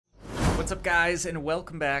What's up, guys, and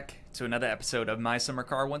welcome back to another episode of My Summer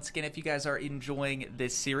Car. Once again, if you guys are enjoying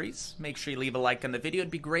this series, make sure you leave a like on the video.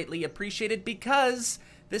 It'd be greatly appreciated because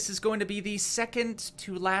this is going to be the second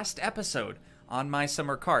to last episode on My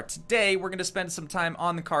Summer Car. Today, we're going to spend some time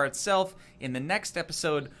on the car itself. In the next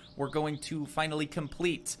episode, we're going to finally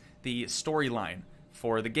complete the storyline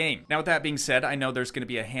for the game. Now, with that being said, I know there's going to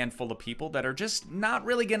be a handful of people that are just not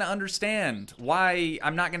really going to understand why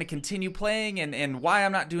I'm not going to continue playing and why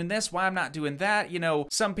I'm not doing this, why I'm not doing that. You know,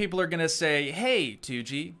 some people are going to say, hey,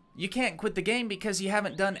 Toogii, you can't quit the game because you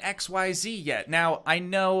haven't done XYZ yet. Now, I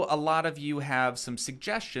know a lot of you have some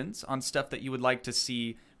suggestions on stuff that you would like to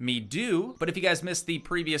see me do, but if you guys missed the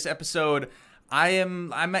previous episode,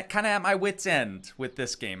 I'm kind of at my wit's end with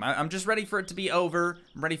this game. I'm just ready for it to be over.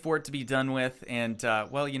 I'm ready for it to be done with. And,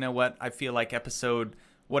 well, you know what? I feel like episode,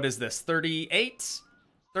 what is this, 38?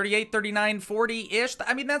 38, 39, 40-ish?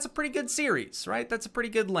 I mean, that's a pretty good series, right? That's a pretty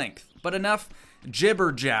good length. But enough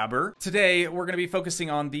jibber jabber. Today, we're going to be focusing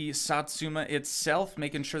on the Satsuma itself,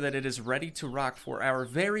 making sure that it is ready to rock for our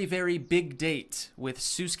very, very big date with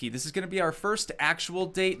Suski. This is going to be our first actual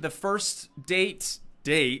date. The first date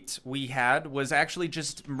we had was actually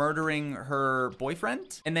just murdering her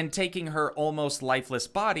boyfriend and then taking her almost lifeless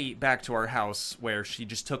body back to our house where she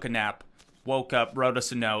just took a nap, woke up, wrote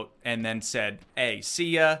us a note, and then said, hey,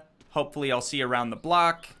 see ya. Hopefully I'll see you around the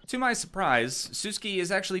block. To my surprise, Suski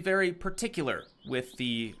is actually very particular with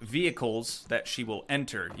the vehicles that she will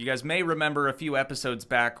enter. You guys may remember a few episodes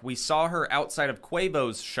back, we saw her outside of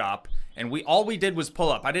Quavo's shop, and all we did was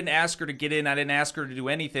pull up. I didn't ask her to get in, I didn't ask her to do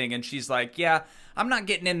anything, and she's like, yeah, I'm not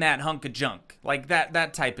getting in that hunk of junk. Like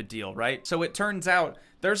that type of deal, right? So it turns out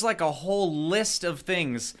there's like a whole list of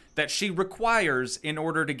things that she requires in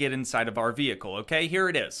order to get inside of our vehicle, okay? Here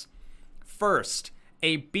it is. First,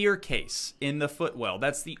 a beer case in the footwell.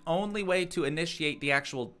 That's the only way to initiate the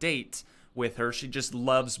actual date with her. She just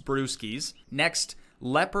loves brewskis. Next,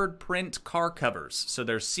 leopard print car covers. So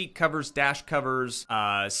there's seat covers, dash covers,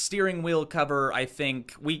 steering wheel cover. I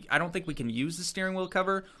don't think we can use the steering wheel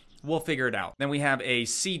cover. We'll figure it out. Then we have a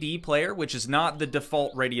CD player, which is not the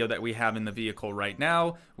default radio that we have in the vehicle right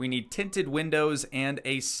now. We need tinted windows and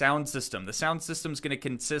a sound system. The sound system is going to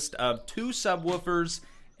consist of 2 subwoofers,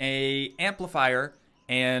 a amplifier,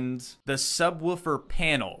 and the subwoofer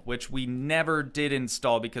panel, which we never did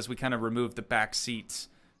install because we kind of removed the back seats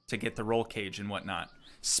to get the roll cage and whatnot.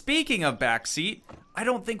 Speaking of back seat, I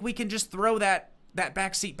don't think we can just throw that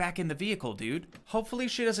back seat back in the vehicle, dude. Hopefully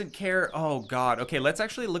she doesn't care. Oh God. Okay, let's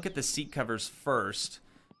actually look at the seat covers first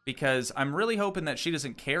because I'm really hoping that she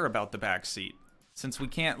doesn't care about the back seat since we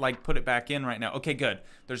can't like put it back in right now. Okay, good.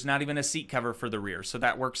 There's not even a seat cover for the rear, so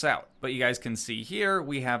that works out. But you guys can see here,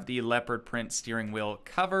 we have the leopard print steering wheel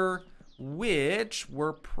cover, which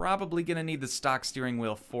we're probably gonna need the stock steering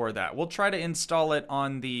wheel for that. We'll try to install it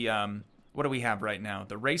on the, what do we have right now?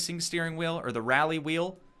 The racing steering wheel or the rally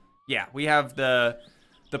wheel? Yeah, we have the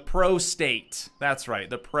Pro State. That's right,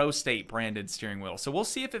 the Pro State branded steering wheel. So we'll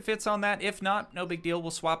see if it fits on that. If not, no big deal.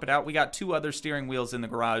 We'll swap it out. We got 2 other steering wheels in the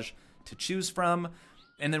garage to choose from.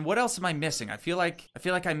 And then what else am I missing? I feel like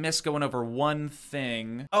I missed going over one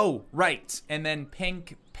thing. Oh, right. And then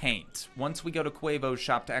pink paint. Once we go to Quavo's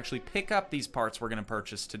shop to actually pick up these parts we're going to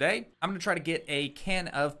purchase today, I'm going to try to get a can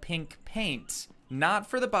of pink paint. Not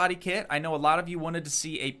for the body kit. I know a lot of you wanted to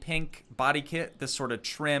see a pink body kit, this sort of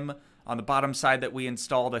trim on the bottom side that we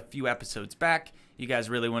installed a few episodes back. You guys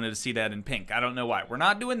really wanted to see that in pink. I don't know why. We're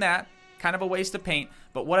not doing that. Kind of a waste of paint.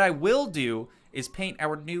 But what I will do is paint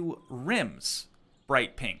our new rims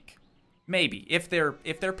bright pink. Maybe, if they're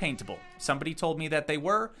paintable. Somebody told me that they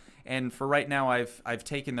were, and for right now I've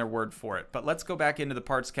taken their word for it. But let's go back into the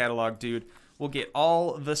parts catalog, dude. We'll get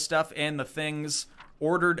all the stuff and the things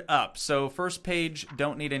ordered up. So first page,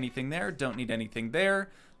 don't need anything there, don't need anything there.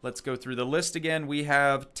 Let's go through the list again. We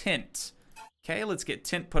have tint. Okay, let's get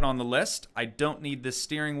tint put on the list. I don't need this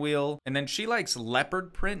steering wheel. And then she likes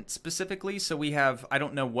leopard print specifically, so we have, I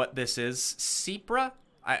don't know what this is, Sepra?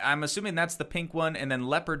 I'm assuming that's the pink one, and then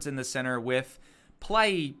leopards in the center with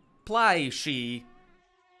she.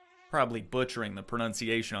 Probably butchering the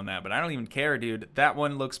pronunciation on that, but I don't even care, dude. That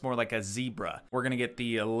one looks more like a zebra. We're gonna get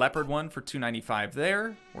the leopard one for $2.95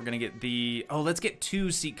 there. We're gonna get the, oh, let's get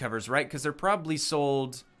 2 seat covers, right? Because they're probably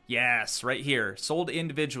sold, yes, right here, sold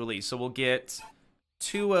individually. So we'll get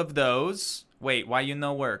 2 of those. Wait, why you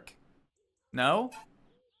no work? No?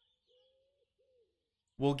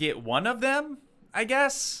 We'll get 1 of them, I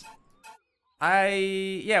guess?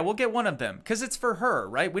 Yeah, we'll get 1 of them, because it's for her,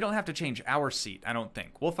 right? We don't have to change our seat, I don't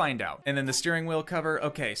think. We'll find out. And then the steering wheel cover.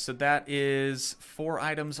 Okay, so that is 4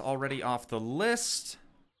 items already off the list.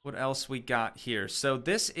 What else we got here? So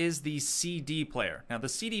this is the CD player. Now the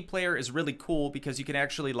CD player is really cool because you can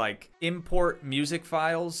actually like import music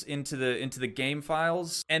files into the game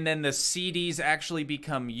files, and then the CDs actually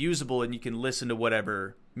become usable and you can listen to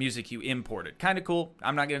whatever music you imported. Kind of cool.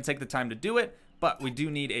 I'm not going to take the time to do it, but we do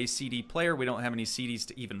need a CD player. We don't have any CDs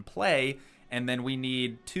to even play, and then we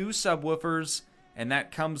need 2 subwoofers, and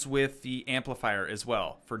that comes with the amplifier as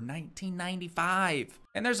well for $19.95.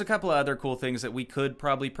 And there's a couple of other cool things that we could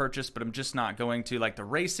probably purchase, but I'm just not going to, like the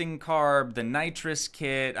racing carb, the nitrous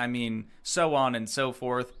kit, I mean, so on and so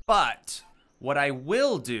forth. But what I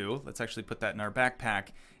will do, let's actually put that in our backpack,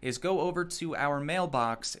 is go over to our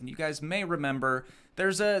mailbox, and you guys may remember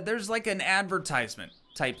there's like an advertisement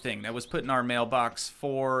type thing that was put in our mailbox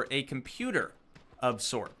for a computer of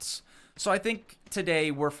sorts. So I think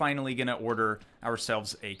today we're finally gonna order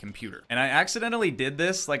ourselves a computer. And I accidentally did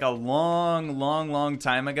this like a long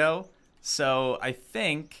time ago. So I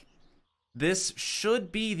think this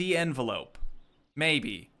should be the envelope.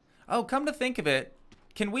 Maybe. Oh, come to think of it,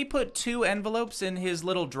 can we put 2 envelopes in his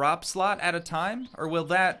little drop slot at a time? Or will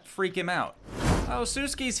that freak him out? Oh,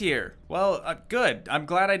 Suski's here. Well, good. I'm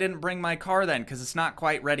glad I didn't bring my car then, because it's not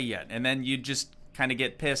quite ready yet. And then you just kind of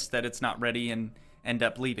get pissed that it's not ready and end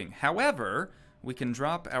up leaving. However, we can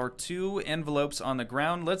drop our 2 envelopes on the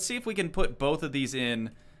ground. Let's see if we can put both of these in.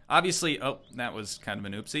 Obviously, oh, that was kind of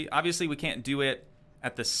an oopsie. Obviously, we can't do it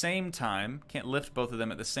at the same time. Can't lift both of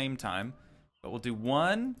them at the same time. But we'll do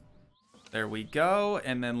 1. There we go.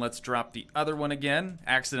 And then let's drop the other one again.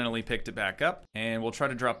 Accidentally picked it back up. And we'll try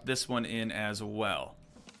to drop this one in as well.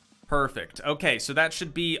 Perfect. Okay, so that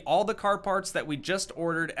should be all the car parts that we just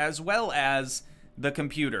ordered, as well as the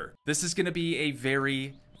computer. This is going to be a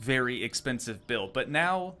very expensive build, but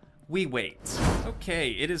now we wait.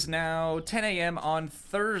 Okay, it is now 10 a.m. on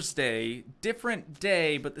Thursday. Different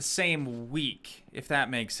day, but the same week, if that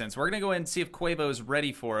makes sense. We're going to go ahead and see if Quavo is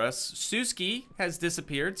ready for us. Suski has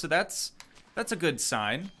disappeared, so that's a good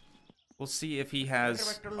sign. We'll see if he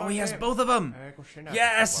has... Oh, he has both of them!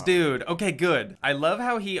 Yes, dude! Okay, good. I love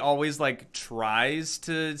how he always, like, tries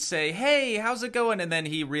to say, hey, how's it going? And then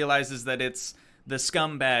he realizes that it's the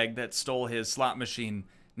scumbag that stole his slot machine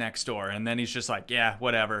next door, and then he's just like, yeah,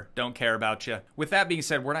 whatever, don't care about you. With that being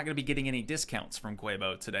said, we're not going to be getting any discounts from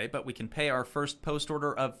Quavo today, but we can pay our first post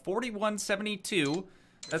order of $41.72.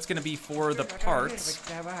 That's going to be for the parts.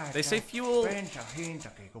 They say fuel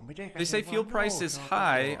price is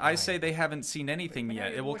high. I say they haven't seen anything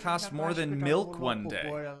yet. It will cost more than milk one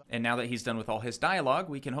day. And now that he's done with all his dialogue,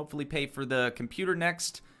 we can hopefully pay for the computer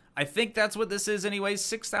next. I think that's what this is anyways,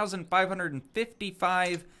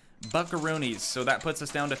 6,555 buckaroonies. So that puts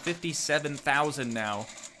us down to 57,000 now.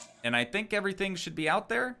 And I think everything should be out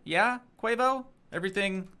there. Yeah, Quavo?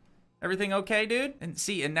 Everything okay, dude? And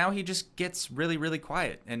see, and now he just gets really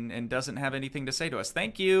quiet and doesn't have anything to say to us.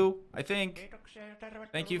 Thank you, I think.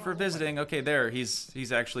 Thank you for visiting. Okay, there,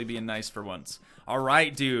 he's actually being nice for once. All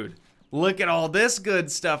right, dude. Look at all this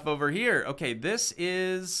good stuff over here. Okay, this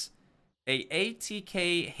is a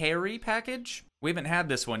ATK Harry package. We haven't had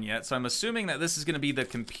this one yet, so I'm assuming that this is gonna be the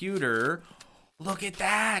computer. Look at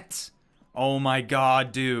that. Oh my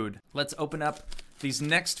god, dude. Let's open up these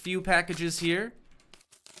next few packages here.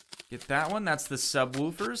 Get that one, that's the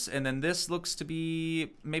subwoofers. And then this looks to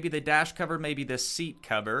be maybe the dash cover, maybe the seat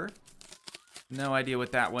cover. No idea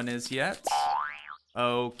what that one is yet.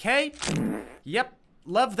 Okay. Yep,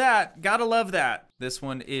 love that, gotta love that. This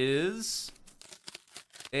one is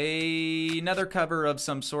another cover of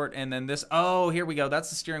some sort, and then this, oh, here we go, that's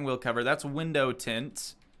the steering wheel cover, that's window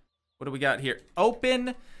tint. What do we got here?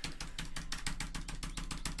 Open.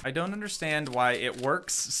 I don't understand why it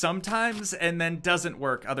works sometimes and then doesn't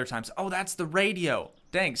work other times. Oh, that's the radio.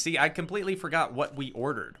 Dang, see, I completely forgot what we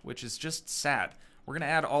ordered, which is just sad. We're gonna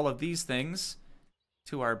add all of these things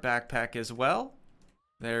to our backpack as well.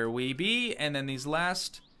 There we be, and then these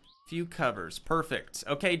last few covers. Perfect.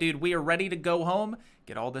 Okay, dude, we are ready to go home,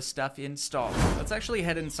 get all this stuff installed. Let's actually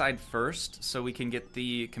head inside first so we can get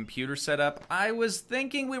the computer set up. I was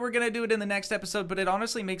thinking we were gonna do it in the next episode, but it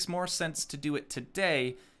honestly makes more sense to do it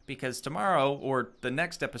today, because tomorrow, or the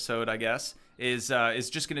next episode, I guess, is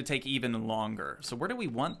just gonna take even longer. So where do we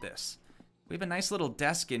want this? We have a nice little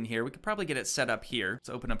desk in here. We could probably get it set up here. Let's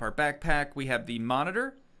open up our backpack. We have the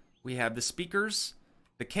monitor, we have the speakers,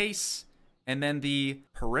 the case, and then the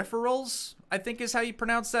peripherals, I think is how you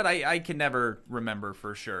pronounce that. I can never remember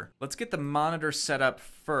for sure. Let's get the monitor set up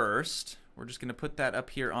first. We're just gonna put that up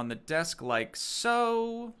here on the desk like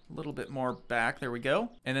so. A little bit more back, there we go.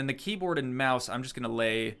 And then the keyboard and mouse, I'm just gonna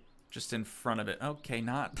lay just in front of it. Okay,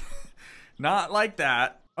 not like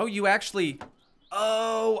that. Oh, you actually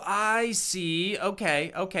Oh, I see.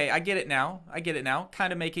 Okay, okay, I get it now. I get it now.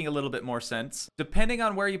 Kind of making a little bit more sense. Depending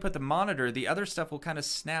on where you put the monitor, the other stuff will kind of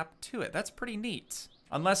snap to it. That's pretty neat.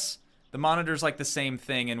 Unless the monitor's like the same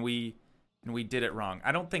thing and we did it wrong.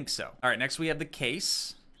 I don't think so. All right, next we have the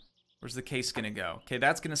case. Where's the case gonna go? Okay,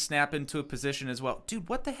 that's gonna snap into a position as well. Dude,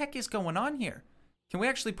 what the heck is going on here? Can we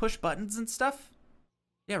actually push buttons and stuff?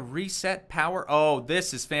 Yeah, reset power. Oh,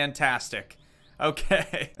 this is fantastic.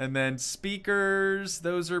 Okay, and then speakers,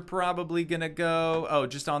 those are probably gonna go, oh,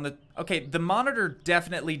 just on the, okay, the monitor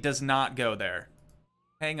definitely does not go there.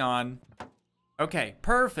 Hang on. Okay,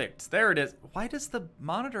 perfect, there it is. Why does the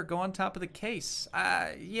monitor go on top of the case?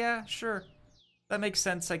 Yeah, sure. That makes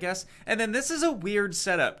sense, I guess. And then this is a weird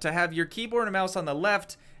setup to have your keyboard and mouse on the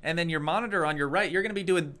left and then your monitor on your right. You're gonna be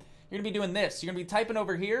doing this. You're gonna be typing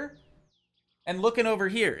over here and looking over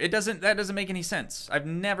here. That doesn't make any sense. I've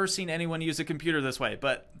never seen anyone use a computer this way,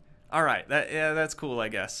 but all right, yeah, that's cool, I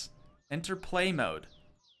guess. Enter play mode.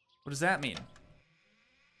 What does that mean?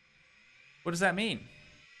 What does that mean?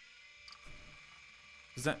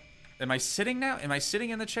 Am I sitting now? Am I sitting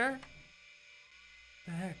in the chair? What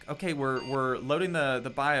the heck? Okay, we're loading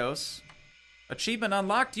the BIOS. Achievement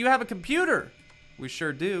unlocked. Do you have a computer? We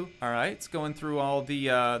sure do. All right, it's going through all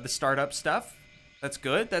the startup stuff. That's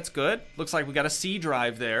good, that's good. Looks like we got a C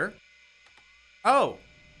drive there. Oh,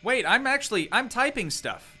 wait, I'm typing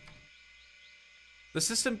stuff. The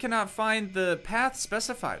system cannot find the path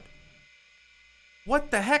specified.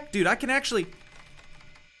 What the heck, dude? I can actually...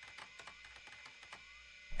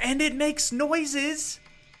 And it makes noises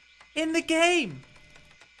in the game.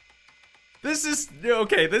 This is,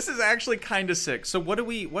 okay, this is actually kind of sick. So what do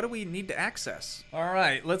we need to access? All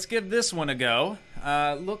right, let's give this one a go.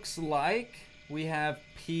 Looks like we have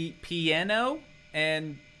piano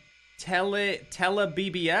and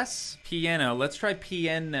BBS. Piano, let's try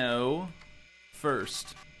piano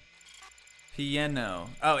first. Piano.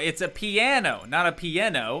 Oh, it's a piano, not a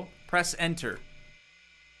piano. Press enter.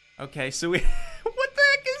 Okay, so we, what the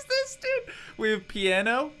heck is this, dude? We have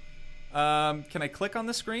piano. Can I click on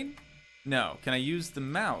the screen? No. Can I use the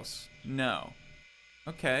mouse? No.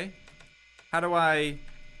 Okay. How do I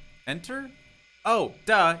enter? Oh,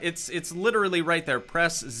 duh. It's literally right there.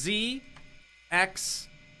 Press Z, X,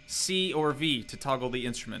 C, or V to toggle the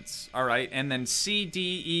instruments. All right, and then C,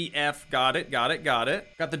 D, E, F. Got it, got it, got it.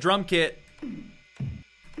 Got the drum kit.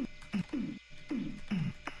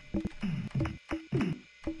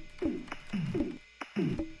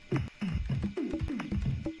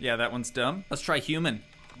 Yeah, that one's dumb. Let's try human.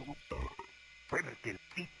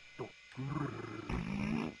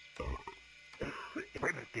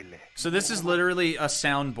 So this is literally a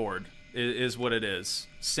soundboard, is what it is.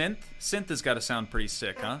 Synth? Synth has got to sound pretty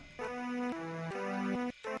sick, huh?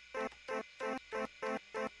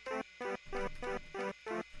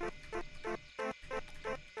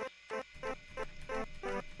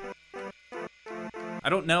 I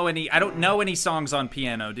don't know any songs on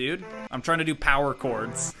piano, dude. I'm trying to do power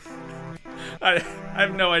chords. I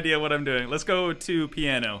have no idea what I'm doing. Let's go to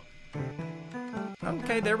piano.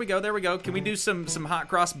 Okay, there we go, there we go. Can we do some hot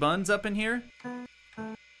cross buns up in here?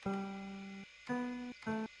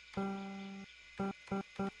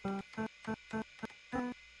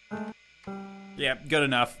 Yeah, good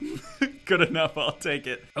enough. Good enough, I'll take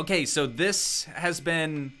it. Okay, so this has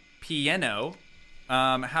been piano.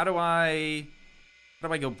 How do I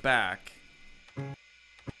go back?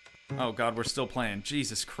 Oh God, we're still playing.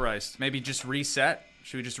 Jesus Christ. Maybe just reset?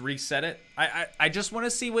 Should we just reset it? I just want to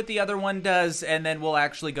see what the other one does, and then we'll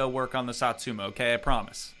actually go work on the Satsuma, okay? I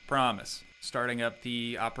promise. Promise. Starting up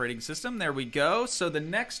the operating system. There we go. So the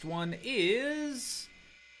next one is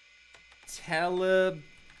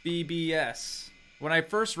BBS. When I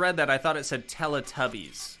first read that, I thought it said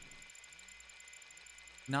Teletubbies.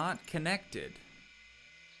 Not connected.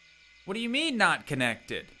 What do you mean not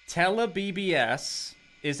connected? BBS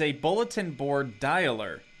is a bulletin board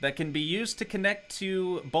dialer that can be used to connect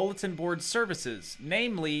to bulletin board services,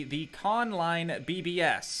 namely the Conline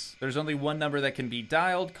BBS. There's only one number that can be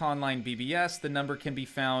dialed, Conline BBS. The number can be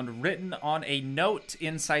found written on a note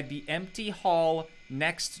inside the empty hall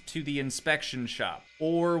next to the inspection shop.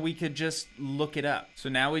 Or we could just look it up. So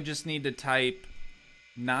now we just need to type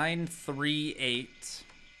 938,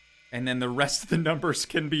 and then the rest of the numbers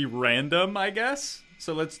can be random, I guess.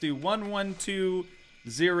 So let's do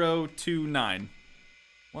 112029.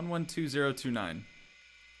 112029.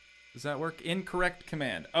 Does that work? Incorrect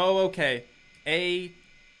command. Oh, okay. ATDT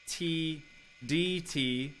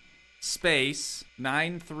space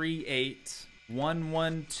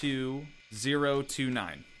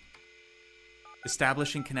 938112029.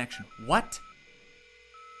 Establishing connection. What?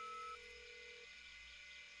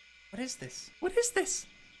 What is this? What is this?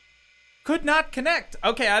 Could not connect.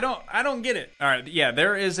 Okay, I don't get it. All right, yeah,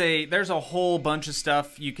 there's a whole bunch of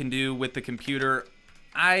stuff you can do with the computer.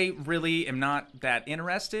 I really am not that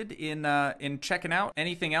interested in checking out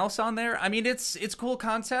anything else on there. I mean, it's cool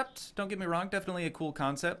concept. Don't get me wrong, definitely a cool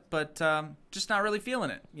concept, but just not really feeling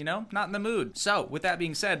it, you know? Not in the mood. So, with that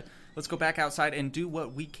being said, let's go back outside and do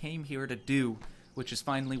what we came here to do, which is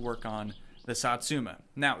finally work on the Satsuma.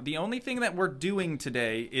 Now, the only thing that we're doing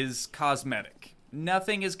today is cosmetic.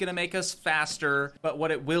 Nothing is going to make us faster, but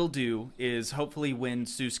what it will do is hopefully win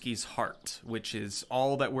Suski's heart, which is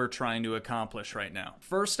all that we're trying to accomplish right now.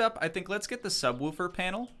 First up, I think let's get the subwoofer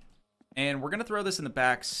panel, and we're going to throw this in the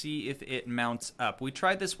back, see if it mounts up. We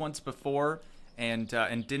tried this once before and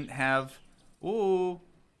didn't have a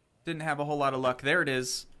whole lot of luck. There it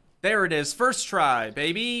is. There it is. First try,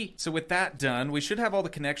 baby. So with that done, we should have all the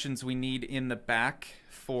connections we need in the back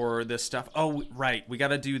for this stuff. Oh, right. We got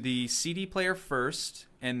to do the CD player first,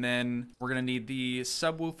 and then we're going to need the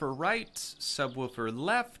subwoofer right, subwoofer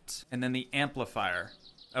left, and then the amplifier.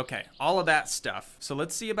 Okay, all of that stuff. So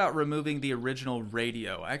let's see about removing the original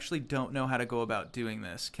radio. I actually don't know how to go about doing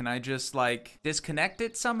this. Can I just, like, disconnect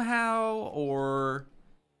it somehow, or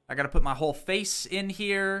I got to put my whole face in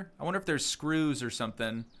here? I wonder if there's screws or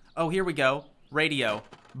something. Oh, here we go. Radio.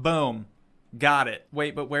 Boom. Got it.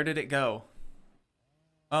 Wait, but where did it go?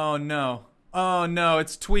 Oh, no. Oh, no,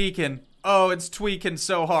 it's tweaking. Oh, it's tweaking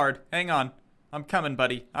so hard. Hang on. I'm coming,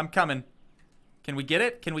 buddy. I'm coming. Can we get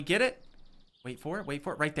it? Can we get it? Wait for it. Wait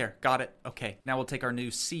for it. Right there. Got it. Okay. Now we'll take our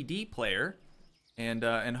new CD player and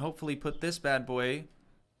hopefully put this bad boy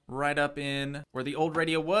right up in where the old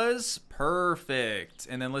radio was. Perfect.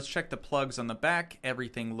 And then let's check the plugs on the back.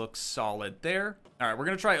 Everything looks solid there. All right, we're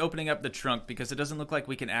going to try opening up the trunk because it doesn't look like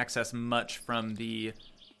we can access much from the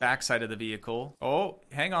backside of the vehicle. Oh,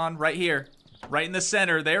 hang on. Right here. Right in the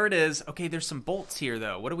center. There it is. Okay, there's some bolts here,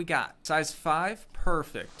 though. What do we got? Size 5.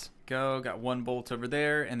 Perfect. Go. Got one bolt over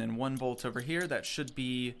there and then one bolt over here. That should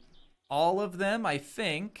be all of them, I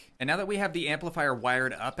think. And now that we have the amplifier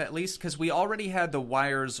wired up, at least, because we already had the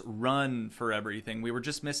wires run for everything. We were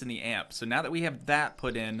just missing the amp. So now that we have that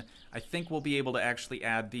put in, I think we'll be able to actually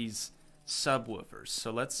add these subwoofers.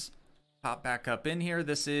 So let's pop back up in here.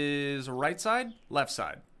 This is right side, left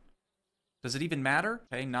side. Does it even matter?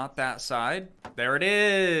 Okay, not that side. There it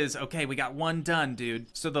is. Okay, we got one done,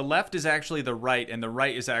 dude. So the left is actually the right, and the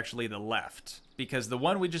right is actually the left. Because the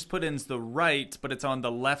one we just put in is the right, but it's on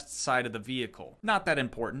the left side of the vehicle. Not that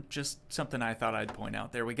important, just something I thought I'd point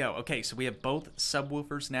out. There we go. Okay, so we have both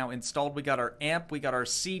subwoofers now installed. We got our amp, we got our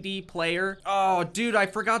CD player. Oh, dude, I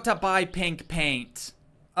forgot to buy pink paint.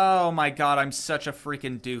 Oh my god, I'm such a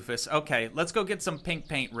freaking doofus. Okay, let's go get some pink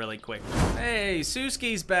paint really quick. Hey,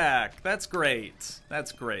 Suski's back. That's great.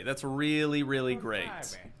 That's great. That's really, really great.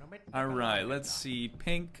 Alright, let's see.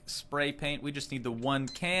 Pink spray paint. We just need the one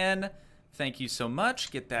can. Thank you so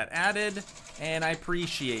much. Get that added. And I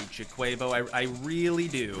appreciate you, Quavo. I really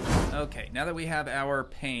do. Okay, now that we have our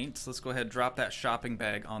paint, let's go ahead and drop that shopping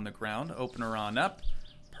bag on the ground. Open her on up.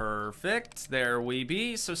 Perfect. There we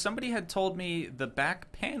be. So somebody had told me the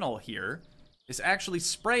back panel here is actually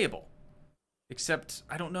sprayable. Except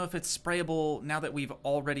I don't know if it's sprayable now that we've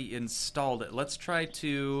already installed it. Let's try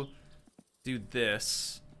to do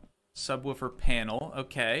this. Subwoofer panel.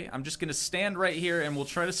 Okay. I'm just going to stand right here and we'll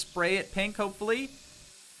try to spray it pink, hopefully.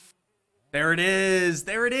 There it is.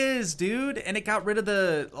 There it is, dude. And it got rid of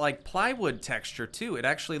the, like, plywood texture, too. It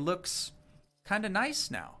actually looks kind of nice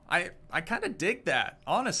now. I kind of dig that,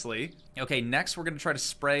 honestly. Okay, next we're going to try to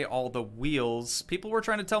spray all the wheels. People were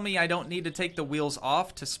trying to tell me I don't need to take the wheels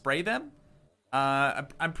off to spray them.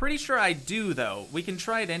 I'm pretty sure I do, though. We can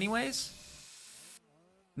try it anyways.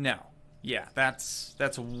 No. Yeah, that's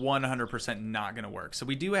 100% not going to work. So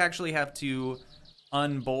we do actually have to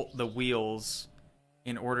unbolt the wheels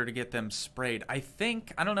in order to get them sprayed. I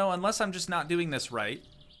think, I don't know, unless I'm just not doing this right.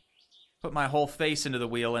 Put my whole face into the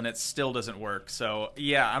wheel and it still doesn't work. So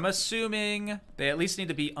yeah, I'm assuming they at least need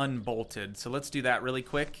to be unbolted. So let's do that really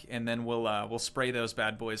quick and then we'll spray those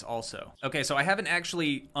bad boys also. Okay, so I haven't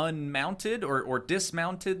actually unmounted or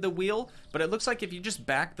dismounted the wheel, but it looks like if you just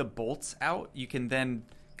back the bolts out, you can then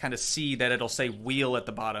kind of see that it'll say wheel at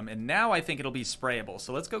the bottom. And now I think it'll be sprayable.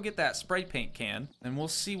 So let's go get that spray paint can and we'll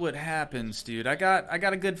see what happens, dude. I got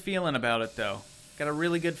a good feeling about it though. Got a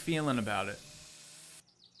really good feeling about it.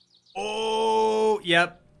 Oh,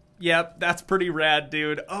 yep, that's pretty rad,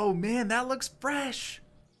 dude. Oh, man, that looks fresh.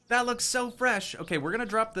 That looks so fresh. Okay, we're going to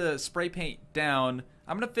drop the spray paint down.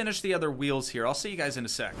 I'm going to finish the other wheels here. I'll see you guys in a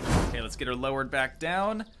sec. Okay, let's get her lowered back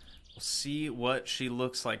down. We'll see what she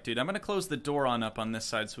looks like, dude. I'm going to close the door on up on this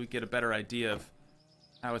side so we get a better idea of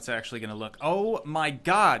how it's actually gonna look. Oh my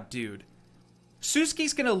god, dude.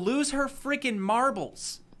 Suski's gonna lose her freaking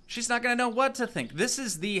marbles. She's not gonna know what to think. This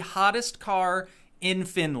is the hottest car in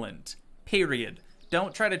Finland, period.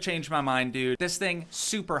 Don't try to change my mind, dude. This thing,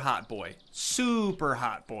 super hot boy. Super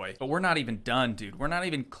hot boy. But we're not even done, dude. We're not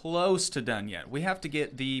even close to done yet. We have to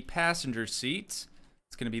get the passenger seat.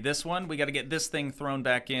 It's gonna be this one. We gotta get this thing thrown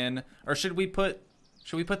back in. Or should we put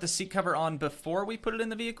the seat cover on before we put it in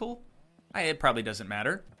the vehicle? It probably doesn't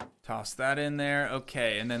matter. Toss that in there.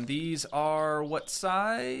 Okay, and then these are what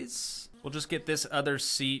size? We'll just get this other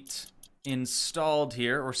seat installed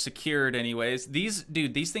here, or secured anyways.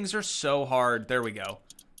 Dude, these things are so hard, there we go,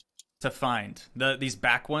 to find. These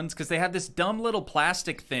back ones, because they have this dumb little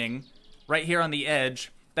plastic thing right here on the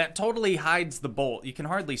edge that totally hides the bolt. You can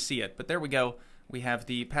hardly see it, but there we go. We have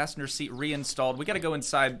the passenger seat reinstalled. We gotta go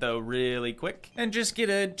inside though really quick and just get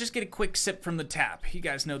a quick sip from the tap. You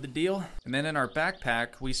guys know the deal. And then in our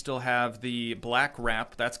backpack, we still have the black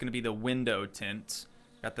wrap. That's gonna be the window tint.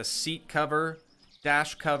 Got the seat cover,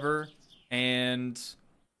 dash cover, and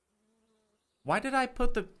why did I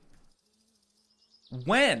put the...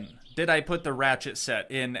 When did I put the ratchet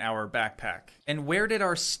set in our backpack? And where did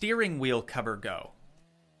our steering wheel cover go?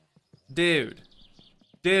 Dude,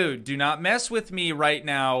 do not mess with me right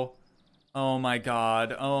now. Oh my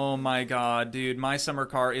god, dude. My summer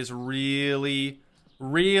car is really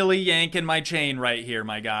yanking my chain right here,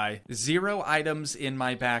 my guy. 0 items in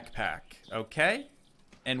my backpack, okay?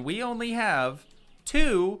 And we only have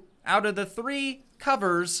 2 out of the 3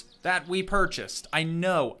 covers that we purchased. I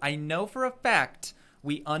know for a fact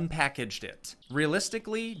we unpackaged it.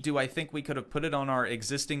 Realistically, do I think we could have put it on our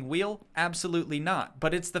existing wheel? Absolutely not.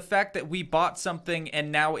 But it's the fact that we bought something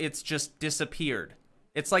and now it's just disappeared.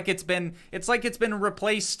 It's like it's been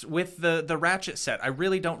replaced with the ratchet set. I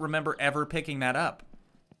really don't remember ever picking that up,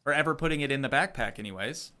 or ever putting it in the backpack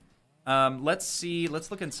anyways. Let's see,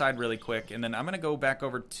 let's look inside really quick, and then I'm gonna go back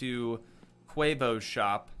over to Quavo's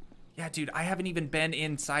shop. Yeah, dude, I haven't even been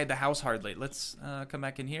inside the house hardly. Let's come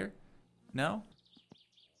back in here. No?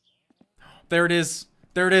 There it is.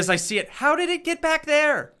 There it is. I see it. How did it get back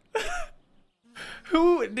there?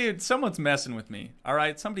 Who? Dude, someone's messing with me. All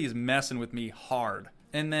right? Somebody's messing with me hard.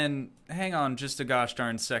 And then, hang on just a gosh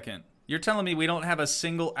darn second. You're telling me we don't have a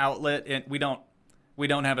single outlet in... We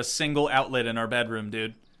don't have a single outlet in our bedroom,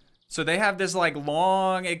 dude. So they have this, like,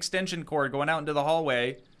 long extension cord going out into the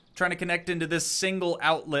hallway, trying to connect into this single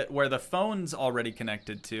outlet where the phone's already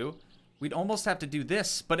connected to. We'd almost have to do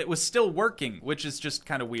this, but it was still working, which is just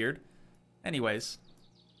kind of weird. Anyways.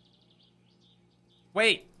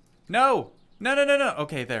 Wait. No. No.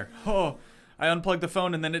 Okay, there. Oh, I unplugged the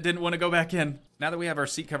phone and then it didn't want to go back in. Now that we have our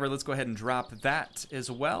seat cover, let's go ahead and drop that as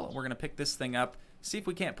well. We're going to pick this thing up. See if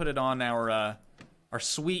we can't put it on our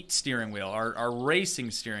sweet steering wheel, our racing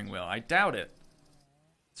steering wheel. I doubt it.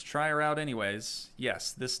 Let's try her out anyways.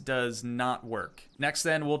 Yes, this does not work. Next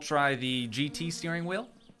then, we'll try the GT steering wheel.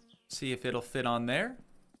 See if it'll fit on there.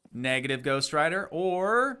 Negative, Ghost Rider,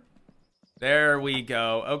 or... There we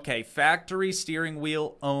go. Okay, factory steering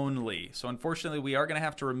wheel only. So unfortunately, we are going to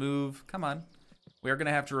have to remove... Come on. We are going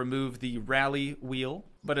to have to remove the rally wheel.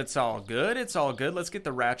 But it's all good. It's all good. Let's get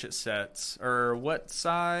the ratchet sets. Or what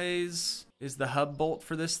size is the hub bolt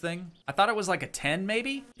for this thing? I thought it was like a 10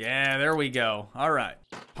 maybe? Yeah, there we go. All right.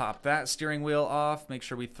 Pop that steering wheel off. Make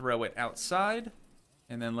sure we throw it outside.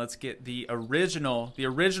 And then let's get the original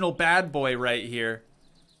bad boy right here.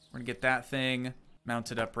 We're going to get that thing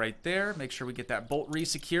mounted up right there. Make sure we get that bolt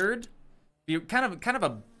re-secured. Be kind of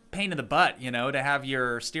a pain in the butt, you know, to have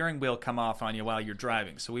your steering wheel come off on you while you're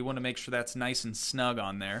driving. So we want to make sure that's nice and snug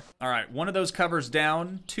on there. All right, one of those covers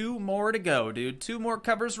down. 2 more to go, dude. 2 more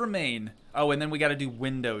covers remain. Oh, and then we got to do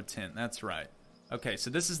window tint. That's right. Okay,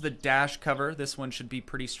 so this is the dash cover. This one should be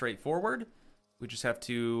pretty straightforward. We just have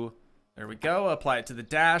to, there we go, apply it to the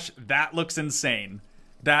dash. That looks insane.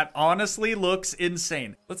 That honestly looks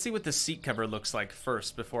insane. Let's see what the seat cover looks like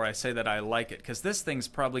first before I say that I like it, because this thing's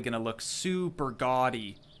probably going to look super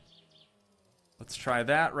gaudy. Let's try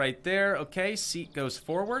that right there. Okay, seat goes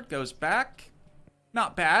forward, goes back.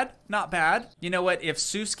 Not bad, not bad. You know what? If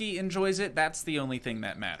Suski enjoys it, that's the only thing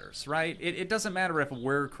that matters, right? It doesn't matter if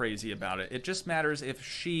we're crazy about it. It just matters if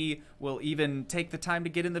she will even take the time to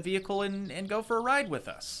get in the vehicle and go for a ride with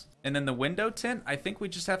us. And then the window tint, I think we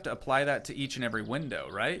just have to apply that to each and every window,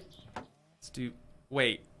 right? Let's do,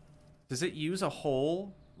 wait, does it use a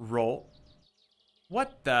whole roll?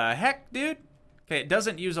 What the heck, dude? Okay, it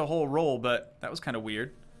doesn't use a whole roll, but that was kind of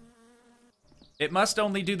weird. It must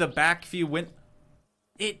only do the back few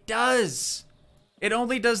It does! It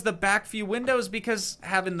only does the back few windows, because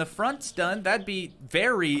having the fronts done, that'd be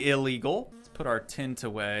very illegal. Let's put our tint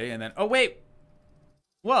away, and then... Oh, wait!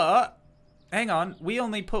 What? Hang on. We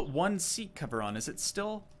only put one seat cover on. Is it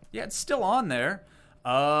still... Yeah, it's still on there.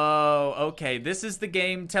 Oh, okay. This is the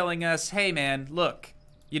game telling us, hey, man, look.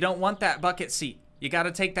 You don't want that bucket seat. You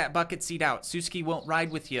gotta take that bucket seat out. Suski won't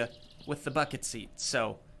ride with you with the bucket seat.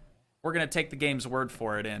 So, we're gonna take the game's word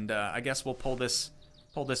for it, and I guess we'll pull this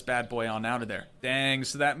bad boy on out of there. Dang,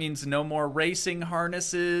 so that means no more racing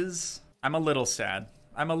harnesses. I'm a little sad.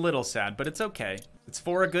 But it's okay. It's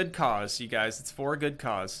for a good cause, you guys. It's for a good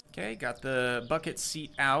cause. Okay, got the bucket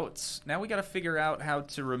seat out. Now we gotta figure out how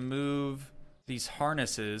to remove these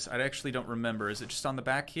harnesses. I actually don't remember. Is it just on the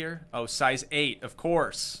back here? Oh, size 8, of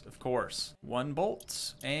course. Of course. 1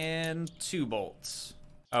 bolt and 2 bolts.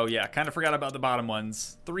 Oh yeah, kind of forgot about the bottom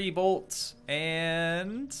ones. 3 bolts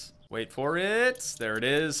and... Wait for it. There it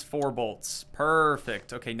is. 4 bolts.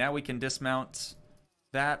 Perfect. Okay, now we can dismount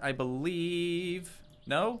that, I believe.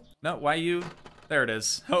 No? No, why you... There it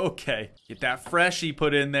is. Okay. Get that freshie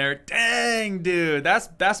put in there. Dang, dude.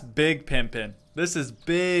 That's big pimpin'. This is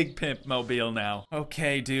big pimp mobile now.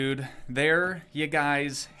 Okay, dude. There you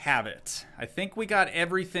guys have it. I think we got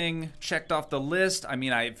everything checked off the list. I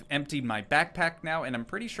mean, I've emptied my backpack now, and I'm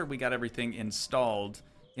pretty sure we got everything installed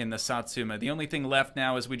in the Satsuma. The only thing left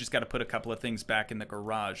now is we just got to put a couple of things back in the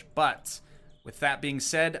garage. But... with that being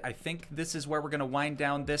said, I think this is where we're going to wind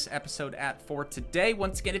down this episode at for today.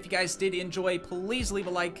 Once again, if you guys did enjoy, please leave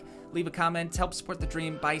a like, leave a comment, help support the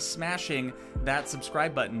dream by smashing that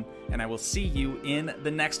subscribe button, and I will see you in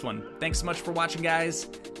the next one. Thanks so much for watching, guys.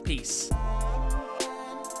 Peace.